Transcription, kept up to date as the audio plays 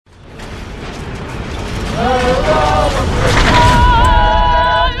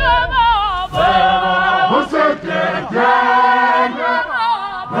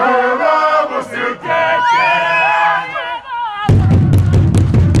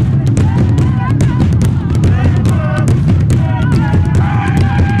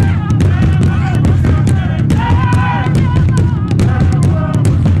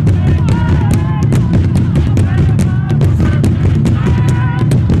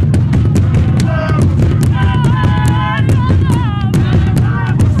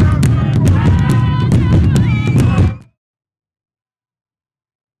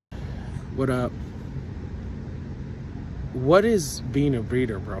what is being a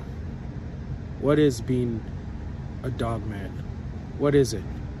breeder, bro? What is being a dog man? What is it?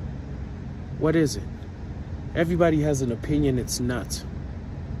 What is it? Everybody has an opinion. It's nuts.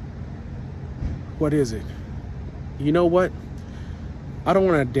 What is it? You know what? I don't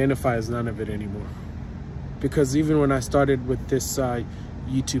want to identify as none of it anymore. Because even when I started with this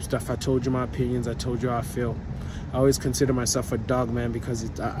YouTube stuff, I told you my opinions. I told you how I feel. I always consider myself a dog man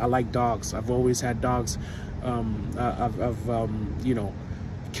because I like dogs. I've always had dogs. I've you know,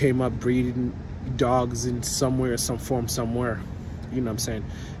 came up breeding dogs in some form somewhere. You know what I'm saying?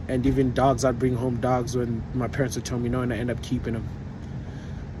 And even dogs, I'd bring home dogs when my parents would tell me no, and I end up keeping them.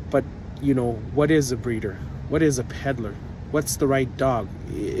 But, you know, what is a breeder? What is a peddler? What's the right dog?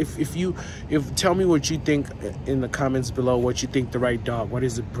 Tell me what you think in the comments below, what you think the right dog. What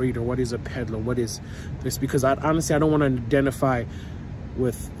is a breeder? What is a peddler? What is this? Because honestly, I don't want to identify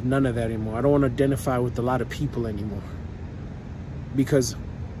with none of that anymore. I don't want to identify with a lot of people anymore. Because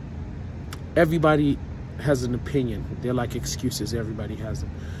everybody has an opinion. They're like excuses. Everybody has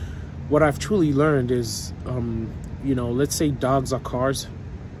them. What I've truly learned is, you know, let's say dogs are cars.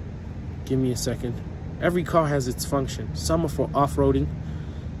 Give me a second. Every car has its function. Some are for off-roading,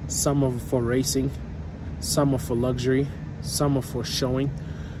 some are for racing, some are for luxury, some are for showing,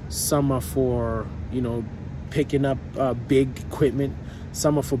 some are for, you know, picking up big equipment,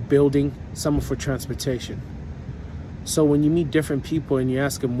 some are for building, some are for transportation. So when you meet different people and you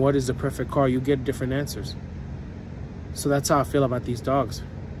ask them what is the perfect car, you get different answers. So that's how I feel about these dogs.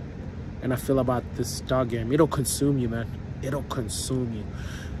 And I feel about this dog game. It'll consume you, man. It'll consume you.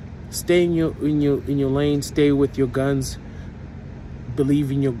 Stay in your lane, stay with your guns,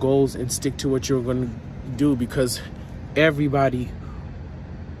 believe in your goals, and stick to what you're going to do, because everybody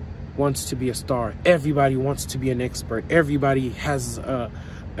wants to be a star. Everybody wants to be an expert. Everybody has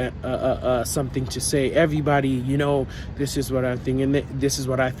something to say. Everybody, you know, this is what I think, and this is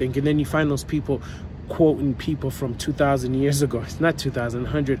what I think. And then you find those people quoting people from 2,000 years ago. It's not 2,000,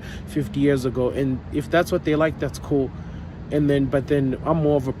 150 years ago. And if that's what they like, that's cool. But then I'm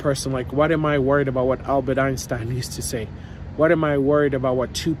more of a person like, what am I worried about what Albert Einstein used to say? What am I worried about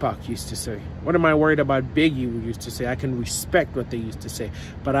what Tupac used to say? What am I worried about Biggie used to say? I can respect what they used to say,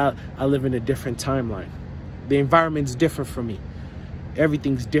 but I live in a different timeline. The environment's different for me.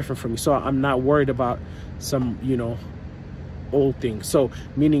 Everything's different for me. So I'm not worried about some, you know, old thing. So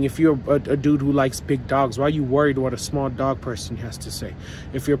meaning if you're a dude who likes big dogs, why are you worried what a small dog person has to say?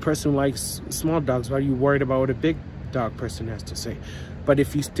 If you're a person who likes small dogs, why are you worried about what a big dog person has to say? But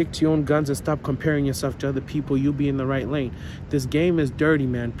if you stick to your own guns and stop comparing yourself to other people, you'll be in the right lane. This game is dirty,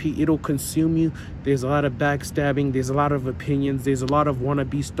 man. It'll consume you. There's a lot of backstabbing. There's a lot of opinions. There's a lot of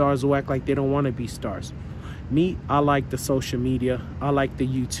wannabe stars who act like they don't want to be stars. Me, I like the social media. I like the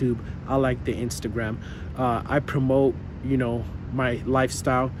YouTube. I like the Instagram. I promote, you know, my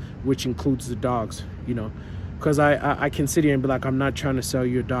lifestyle, which includes the dogs, you know, because I can sit here and be like, I'm not trying to sell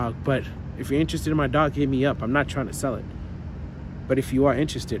your dog, but if you're interested in my dog, hit me up. I'm not trying to sell it. But if you are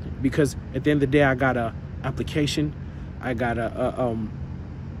interested, because at the end of the day, I got a application, I got a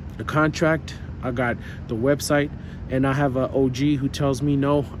contract, I got the website, and I have a OG who tells me,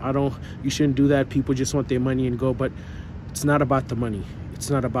 no, you shouldn't do that. People just want their money and go. But it's not about the money. It's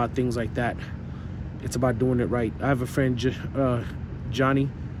not about things like that. It's about doing it right. I have a friend, Johnny.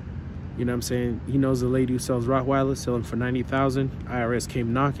 You know what I'm saying? He knows a lady who sells Rottweilers, selling for $90,000. IRS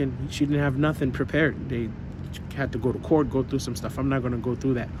came knocking. She didn't have nothing prepared. They had to go to court, go through some stuff. I'm not going to go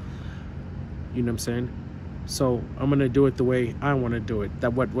through that. You know what I'm saying? So I'm going to do it the way I want to do it.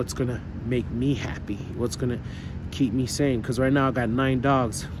 What's going to make me happy. What's going to keep me sane. Because right now I got 9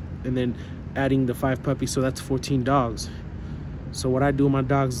 dogs. And then adding the 5 puppies, so that's 14 dogs. So what I do with my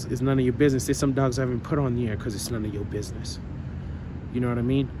dogs is none of your business. There's some dogs I haven't put on the air because it's none of your business. You know what I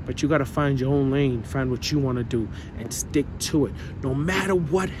mean? But you got to find your own lane, find what you want to do, and stick to it. No matter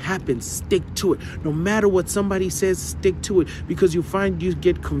what happens, stick to it. No matter what somebody says, stick to it. Because you find you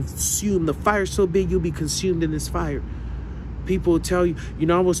get consumed. The fire's so big, you'll be consumed in this fire. People will tell you, you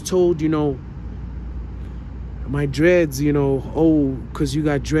know, I was told, you know, my dreads, you know, oh, because you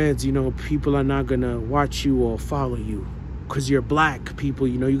got dreads, you know, people are not going to watch you or follow you. Because you're black, people,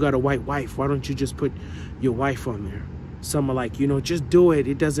 you know, you got a white wife. Why don't you just put your wife on there? Some are like, you know, just do it.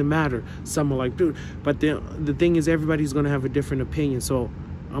 It doesn't matter. Some are like, dude. But the thing is, everybody's going to have a different opinion. So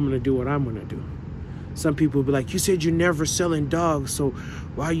I'm going to do what I'm going to do. Some people will be like, you said you're never selling dogs. So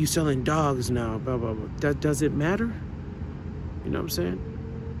why are you selling dogs now? Blah, blah, blah. That doesn't matter. You know what I'm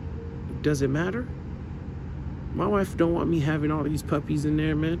saying? Does it matter? My wife don't want me having all these puppies in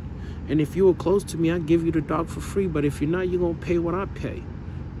there, man. And if you were close to me, I'd give you the dog for free. But if you're not, you're going to pay what I pay.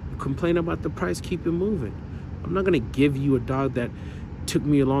 You complain about the price, keep it moving. I'm not going to give you a dog that took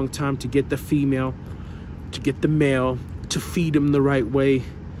me a long time to get the female, to get the male, to feed him the right way.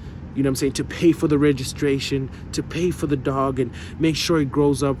 You know what I'm saying? To pay for the registration, to pay for the dog and make sure he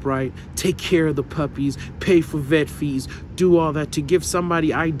grows up right, take care of the puppies, pay for vet fees, do all that to give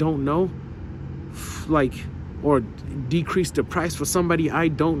somebody I don't know, like, or decrease the price for somebody I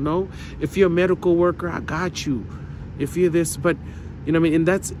don't know. If you're a medical worker, I got you. If you're this, but, you know what I mean? And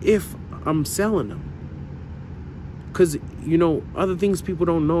that's if I'm selling them. Because, you know, other things people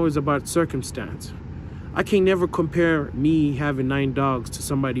don't know is about circumstance. I can never compare me having 9 dogs to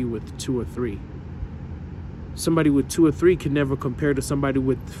somebody with 2 or 3. Somebody with 2 or 3 can never compare to somebody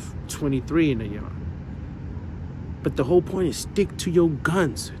with 23 in the yard. But the whole point is stick to your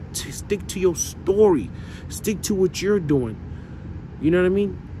guns. Stick to your story. Stick to what you're doing. You know what I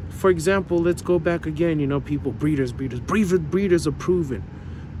mean? For example, let's go back again. You know, people, breeders are proven.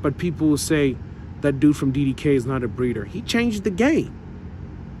 But people will say that dude from DDK is not a breeder. He changed the game.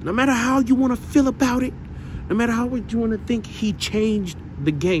 No matter how you want to feel about it, no matter how you want to think, he changed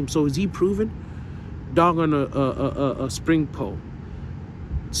the game. So is he proven? Dog on a spring pole.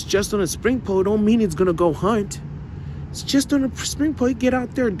 It's just on a spring pole. Don't mean it's going to go hunt. It's just on a spring pole. You get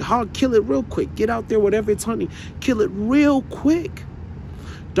out there, hog, kill it real quick. Get out there, whatever it's hunting, kill it real quick.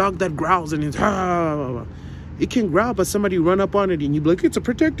 Dog that growls and it's, it can growl, but somebody run up on it and you be like, it's a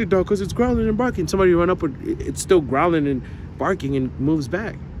protected dog because it's growling and barking. Somebody run up and it's still growling and barking and moves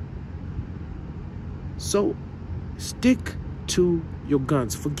back. So stick to your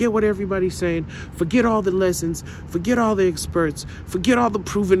guns. Forget what everybody's saying. Forget all the lessons. Forget all the experts. Forget all the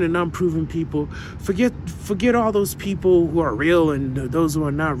proven and unproven people. Forget all those people who are real and those who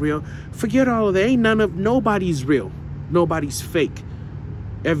are not real. Forget all of that. Nobody's real. Nobody's fake.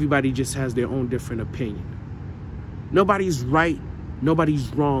 Everybody just has their own different opinion. Nobody's right. Nobody's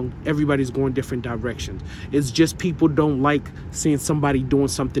wrong. Everybody's going different directions. It's just people don't like seeing somebody doing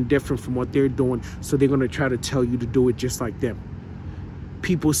something different from what they're doing, so they're going to try to tell you to do it just like them.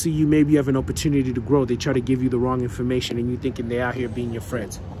 People see you maybe have an opportunity to grow. They try to give you the wrong information, and you thinking they're out here being your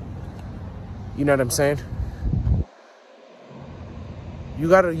friends. You know what I'm saying? You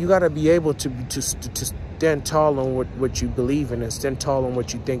gotta be able to stand tall on what you believe in and stand tall on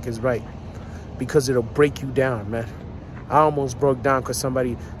what you think is right, because it'll break you down, man. I almost broke down because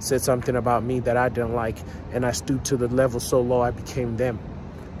somebody said something about me that I didn't like, and I stooped to the level so low I became them,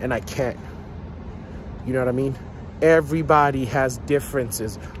 and I can't. You know what I mean? Everybody has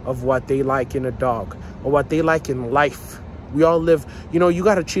differences of what they like in a dog or what they like in life. We all live, you know, you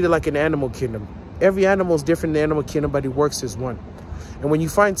got to treat it like an animal kingdom. Every animal is different in the animal kingdom, but it works as one. And when you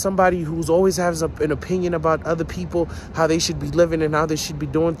find somebody who's always has an opinion about other people, how they should be living and how they should be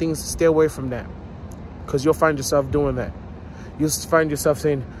doing things, stay away from that. Because you'll find yourself doing that. You'll find yourself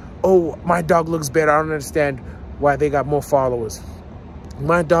saying, oh, my dog looks better. I don't understand why they got more followers.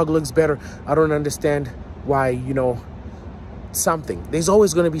 My dog looks better. I don't understand why, you know, something. There's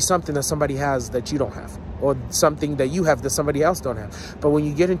always going to be something that somebody has that you don't have, or something that you have that somebody else don't have. But when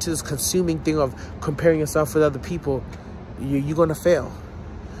you get into this consuming thing of comparing yourself with other people, you're going to fail.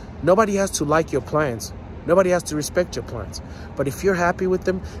 Nobody has to like your plans. Nobody has to respect your plans. But if you're happy with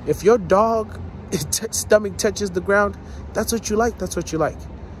them, if your dog stomach touches the ground, that's what you like. That's what you like.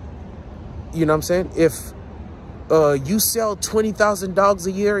 You know what I'm saying? If you sell 20,000 dogs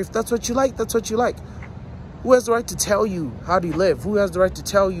a year, if that's what you like, that's what you like. Who has the right to tell you how to live? Who has the right to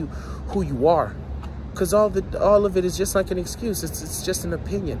tell you who you are? Because all of it is just like an excuse. It's just an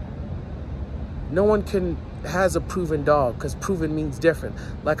opinion. No one has a proven dog, because proven means different.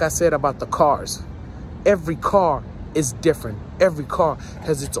 Like I said about the cars, every car is different. Every car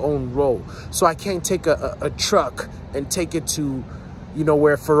has its own role. So I can't take a truck and take it to, you know,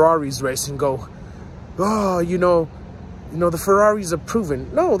 where Ferraris race and go, oh, you know, the Ferraris are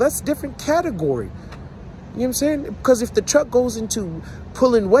proven. No, that's a different category. You know what I'm saying? Because if the truck goes into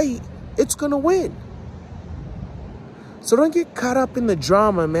pulling weight, it's going to win. So don't get caught up in the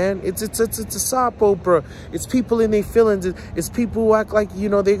drama, man. It's a soap opera. It's people in their feelings. It's people who act like, you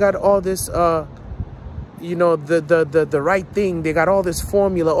know, they got all this, you know, the right thing. They got all this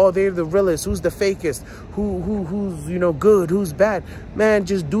formula. Oh, they're the realest. Who's the fakest? Who's, you know, good? Who's bad? Man,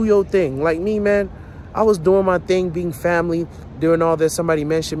 just do your thing. Like me, man. I was doing my thing, being family, doing all this. Somebody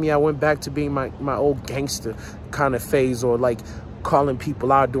mentioned me. I went back to being my old gangster kind of phase, or like calling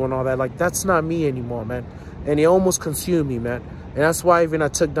people out, doing all that. Like, that's not me anymore, man. And it almost consumed me, man. And that's why even I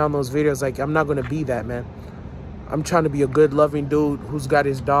took down those videos. Like, I'm not going to be that, man. I'm trying to be a good, loving dude who's got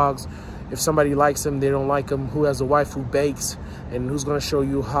his dogs. If somebody likes him, they don't like him, who has a wife who bakes, and who's going to show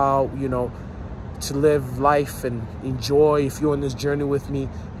you how, you know, to live life and enjoy. If you're on this journey with me,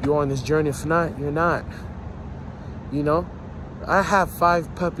 you're on this journey. If not, you're not. You know, I have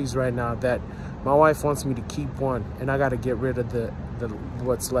 5 puppies right now that my wife wants me to keep one, and I got to get rid of the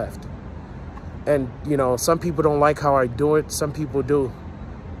what's left. And, you know, some people don't like how I do it. Some people do.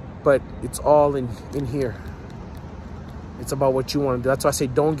 But it's all in here. It's about what you want to do. That's why I say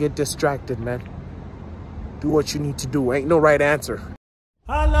don't get distracted, man. Do what you need to do. Ain't no right answer.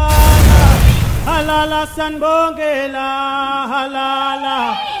 Halala, halala sanbongela,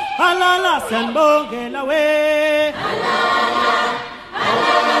 halala, halala sanbongela we. Halala,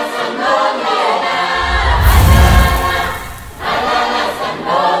 halala sanbongela.